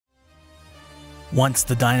Once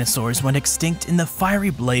the dinosaurs went extinct in the fiery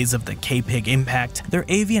blaze of the K-Pig impact, their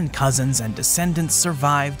avian cousins and descendants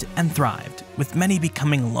survived and thrived, with many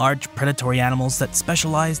becoming large predatory animals that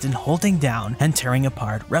specialized in holding down and tearing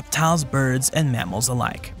apart reptiles, birds, and mammals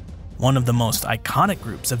alike. One of the most iconic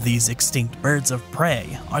groups of these extinct birds of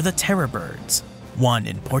prey are the terror birds. One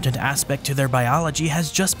important aspect to their biology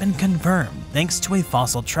has just been confirmed thanks to a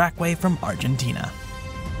fossil trackway from Argentina.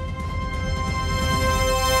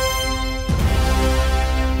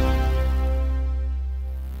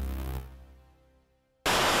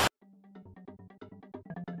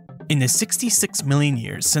 In the 66 million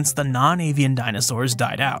years since the non-avian dinosaurs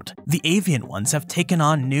died out, the avian ones have taken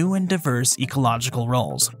on new and diverse ecological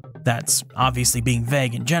roles. That's obviously being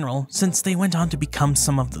vague in general, since they went on to become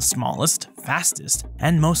some of the smallest, fastest,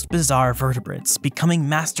 and most bizarre vertebrates, becoming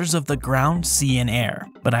masters of the ground, sea, and air.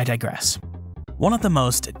 But I digress. One of the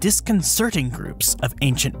most disconcerting groups of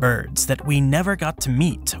ancient birds that we never got to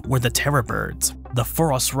meet were the terror birds, the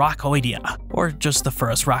Phorusrhacoidea, or just the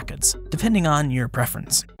Phorusrhacids, depending on your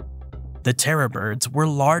preference. The terror birds were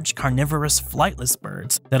large carnivorous flightless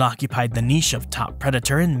birds that occupied the niche of top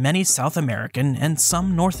predator in many South American and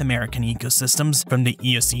some North American ecosystems from the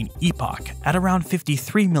Eocene epoch at around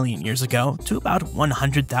 53 million years ago to about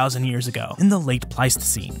 100,000 years ago in the late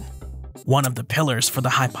Pleistocene. One of the pillars for the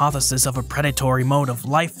hypothesis of a predatory mode of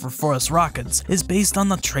life for Phorusrhacids is based on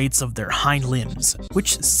the traits of their hind limbs,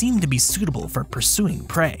 which seem to be suitable for pursuing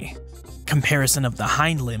prey. Comparison of the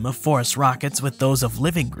hind limb of Phorusrhacids with those of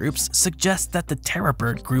living groups suggests that the terror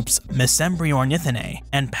bird groups Mesembryornithinae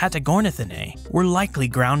and Patagornithinae were likely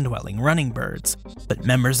ground-dwelling running birds, but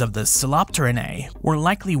members of the Coelopterinae were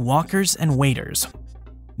likely walkers and waders.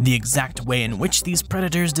 The exact way in which these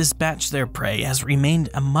predators dispatch their prey has remained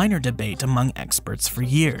a minor debate among experts for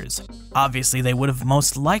years. Obviously, they would have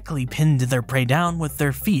most likely pinned their prey down with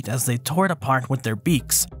their feet as they tore it apart with their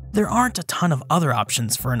beaks. There aren't a ton of other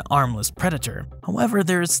options for an armless predator, however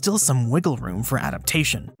there is still some wiggle room for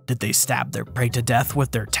adaptation. Did they stab their prey to death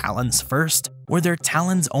with their talons first? Were their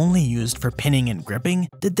talons only used for pinning and gripping?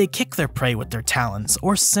 Did they kick their prey with their talons,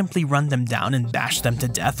 or simply run them down and bash them to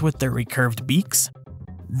death with their recurved beaks?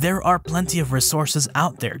 There are plenty of resources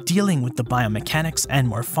out there dealing with the biomechanics and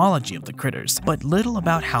morphology of the critters, but little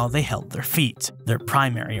about how they held their feet, their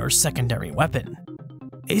primary or secondary weapon.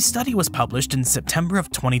 A study was published in September of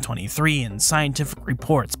 2023 in Scientific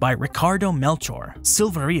Reports by Ricardo Melchor,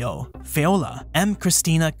 Silverio, Feola, M.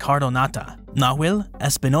 Cristina Cardonata, Nahuel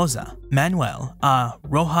Espinoza, Manuel A.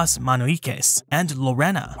 Rojas Manuiques, and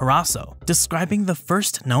Lorena Harasso, describing the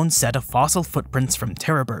first known set of fossil footprints from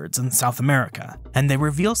terror birds in South America, and they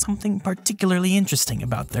reveal something particularly interesting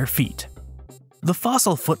about their feet. The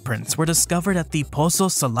fossil footprints were discovered at the Pozo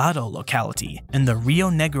Salado locality in the Rio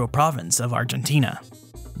Negro province of Argentina.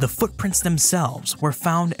 The footprints themselves were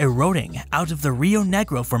found eroding out of the Rio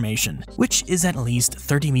Negro Formation, which is at least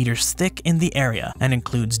 30 meters thick in the area and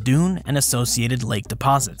includes dune and associated lake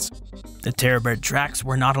deposits. The terrorbird tracks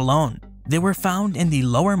were not alone. They were found in the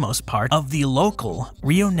lowermost part of the local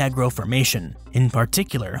Rio Negro Formation, in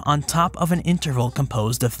particular on top of an interval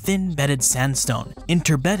composed of thin-bedded sandstone,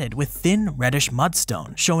 interbedded with thin reddish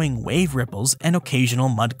mudstone showing wave ripples and occasional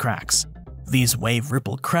mud cracks. These wave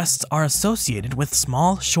ripple crests are associated with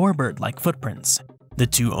small shorebird-like footprints. The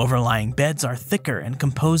two overlying beds are thicker and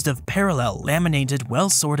composed of parallel laminated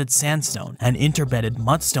well-sorted sandstone and interbedded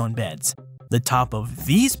mudstone beds. The top of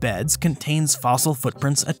these beds contains fossil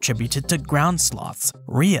footprints attributed to ground sloths,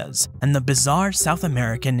 rheas, and the bizarre South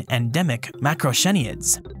American endemic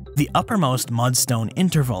macrocheniids. The uppermost mudstone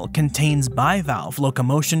interval contains bivalve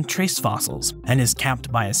locomotion trace fossils and is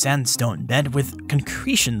capped by a sandstone bed with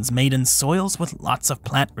concretions made in soils with lots of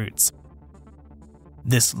plant roots.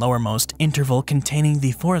 This lowermost interval containing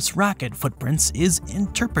the Phorusrhacid footprints is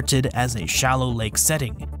interpreted as a shallow lake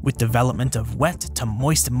setting, with development of wet to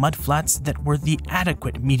moist mudflats that were the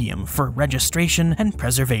adequate medium for registration and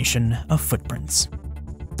preservation of footprints.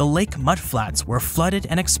 The lake mudflats were flooded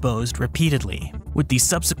and exposed repeatedly, with the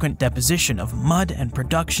subsequent deposition of mud and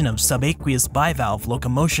production of subaqueous bivalve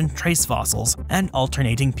locomotion trace fossils and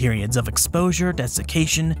alternating periods of exposure,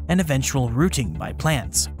 desiccation, and eventual rooting by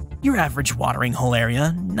plants. Your average watering hole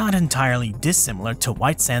area, not entirely dissimilar to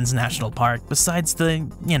White Sands National Park besides the,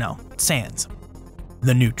 sands.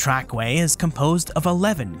 The new trackway is composed of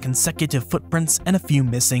 11 consecutive footprints and a few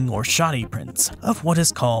missing or shoddy prints of what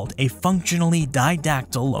is called a functionally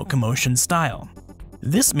didactyl locomotion style.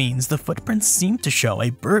 This means the footprints seem to show a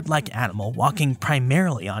bird-like animal walking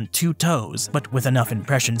primarily on two toes, but with enough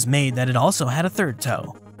impressions made that it also had a third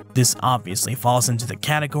toe. This obviously falls into the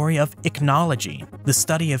category of ichnology, the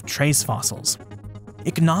study of trace fossils.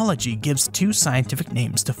 Ichnology gives two scientific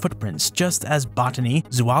names to footprints just as botany,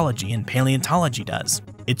 zoology, and paleontology does.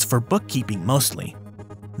 It's for bookkeeping mostly.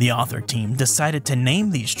 The author team decided to name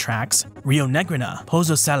these tracks Rionegrina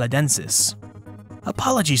pozosaladensis.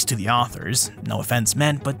 Apologies to the authors, no offense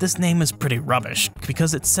meant, but this name is pretty rubbish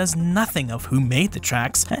because it says nothing of who made the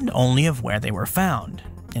tracks and only of where they were found.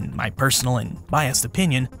 In my personal and biased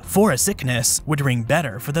opinion, Forest Ichnis would ring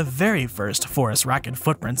better for the very first forest rocket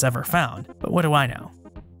footprints ever found, but what do I know?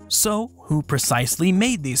 So, who precisely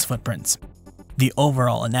made these footprints? The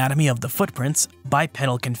overall anatomy of the footprints,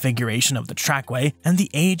 bipedal configuration of the trackway, and the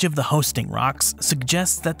age of the hosting rocks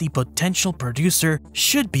suggests that the potential producer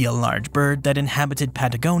should be a large bird that inhabited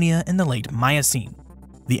Patagonia in the late Miocene.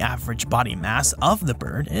 The average body mass of the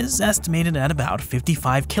bird is estimated at about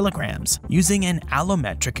 55 kilograms, using an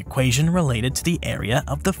allometric equation related to the area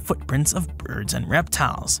of the footprints of birds and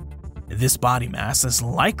reptiles. This body mass is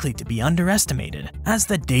likely to be underestimated, as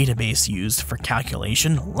the database used for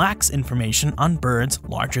calculation lacks information on birds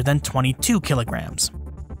larger than 22 kilograms.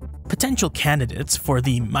 Potential candidates for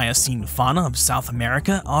the Miocene fauna of South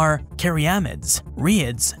America are Cariamids,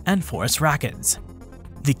 Rheids, and forest racids.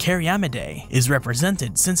 The Cariamidae is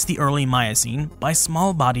represented since the early Miocene by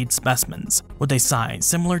small-bodied specimens with a size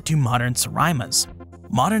similar to modern Siraimas.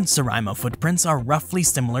 Modern Siraima footprints are roughly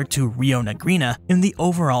similar to Rionegrina in the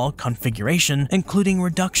overall configuration, including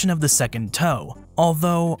reduction of the second toe,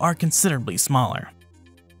 although are considerably smaller.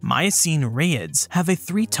 Miocene Rheids have a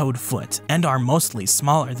three-toed foot and are mostly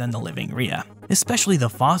smaller than the living rhea, especially the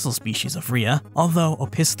fossil species of rhea, although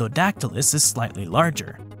Opisthodactylus is slightly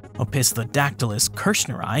larger. Opisthodactylus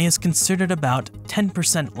kirchneri is considered about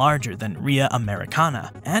 10% larger than Rhea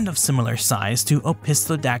americana and of similar size to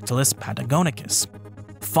Opisthodactylus patagonicus.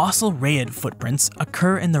 Fossil rhaid footprints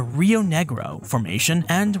occur in the Rio Negro formation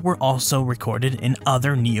and were also recorded in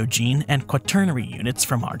other Neogene and Quaternary units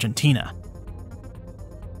from Argentina.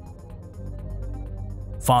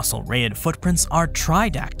 Fossil rhaid footprints are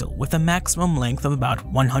tridactyl with a maximum length of about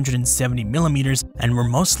 170 millimeters and were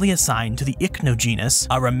mostly assigned to the ichnogenus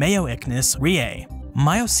Arameoichnis rheae.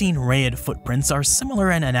 Miocene rhaid footprints are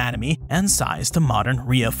similar in anatomy and size to modern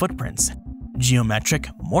rhea footprints. Geometric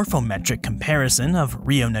morphometric comparison of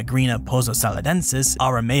Rionegrina pozosaladensis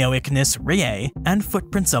Arameoichnis rheae and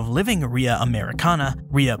footprints of living Rhea americana,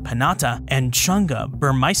 Rhea pinnata, and Chunga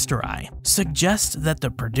burmeisteri suggest that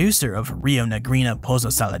the producer of Rionegrina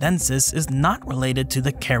pozosaladensis is not related to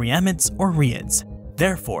the Cariamids or Rheids,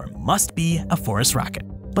 therefore must be a forest rocket.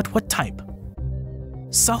 But what type?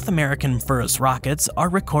 South American forest rockets are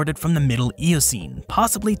recorded from the Middle Eocene,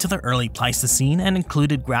 possibly to the early Pleistocene, and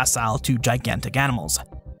included gracile to gigantic animals.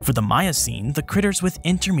 For the Miocene, the critters with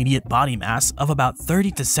intermediate body mass of about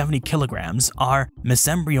 30 to 70 kilograms are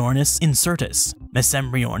Mesembryornis incertus,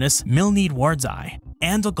 Mesembryornis milne-wardsi,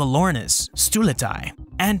 Andogolornis stuleti,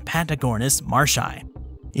 and Pantagornis marshii.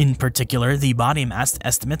 In particular, the body mass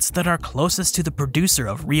estimates that are closest to the producer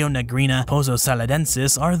of Rionegrina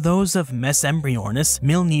pozosaladensis are those of Mesembryornis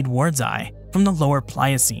milne-wardsi from the lower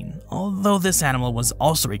Pliocene, although this animal was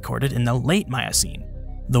also recorded in the late Miocene.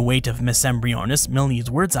 The weight of Mesembryornis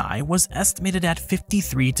milne-wardsi was estimated at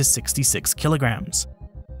 53 to 66 kilograms.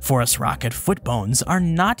 Forest rocket foot bones are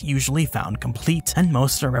not usually found complete, and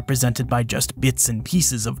most are represented by just bits and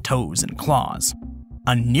pieces of toes and claws.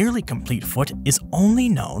 A nearly complete foot is only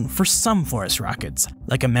known for some forest rockets,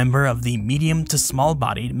 like a member of the medium to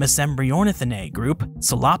small-bodied Mesembryornithinae group,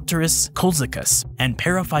 Solopterus colzicus and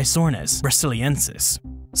Paraphysornis brasiliensis.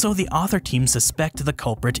 So the author team suspect the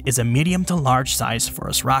culprit is a medium to large-sized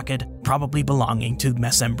forest rocket, probably belonging to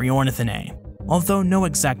Mesembryornithinae, although no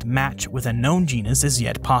exact match with a known genus is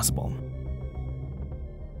yet possible.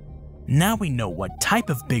 Now we know what type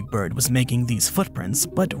of big bird was making these footprints,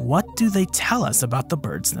 but what do they tell us about the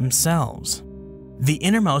birds themselves? The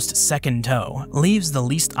innermost second toe leaves the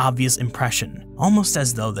least obvious impression, almost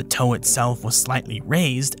as though the toe itself was slightly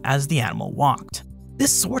raised as the animal walked.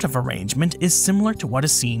 This sort of arrangement is similar to what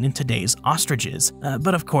is seen in today's ostriches,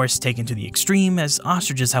 but of course taken to the extreme, as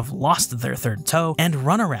ostriches have lost their third toe and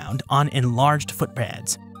run around on enlarged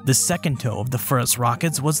footpads. The second toe of the forest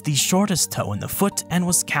rockets was the shortest toe in the foot and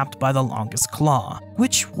was capped by the longest claw,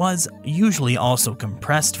 which was usually also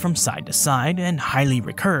compressed from side to side and highly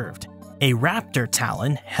recurved. A raptor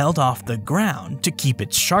talon held off the ground to keep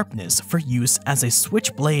its sharpness for use as a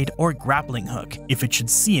switchblade or grappling hook if it should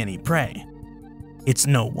see any prey. It's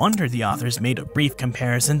no wonder the authors made a brief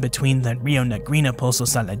comparison between the Rionegrina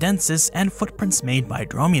pozosaladensis and footprints made by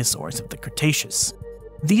dromaeosaurs of the Cretaceous.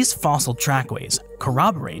 These fossil trackways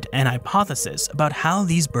corroborate an hypothesis about how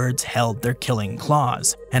these birds held their killing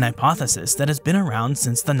claws, an hypothesis that has been around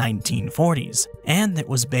since the 1940s, and that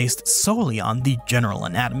was based solely on the general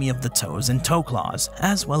anatomy of the toes and toe claws,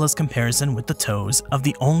 as well as comparison with the toes of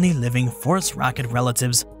the only living forest-racket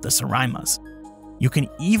relatives, the Siraimas. You can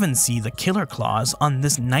even see the killer claws on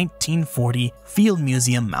this 1940 Field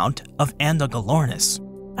Museum mount of Andogolornis.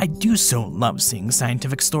 I do so love seeing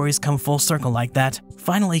scientific stories come full circle like that,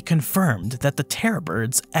 finally confirmed that the terror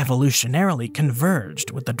birds evolutionarily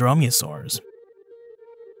converged with the dromaeosaurs.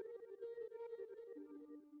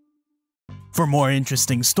 For more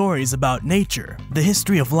interesting stories about nature, the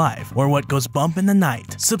history of life, or what goes bump in the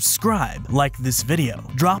night, subscribe, like this video,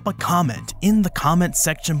 drop a comment in the comment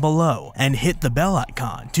section below, and hit the bell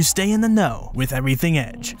icon to stay in the know with everything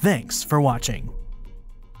Edge. Thanks for watching.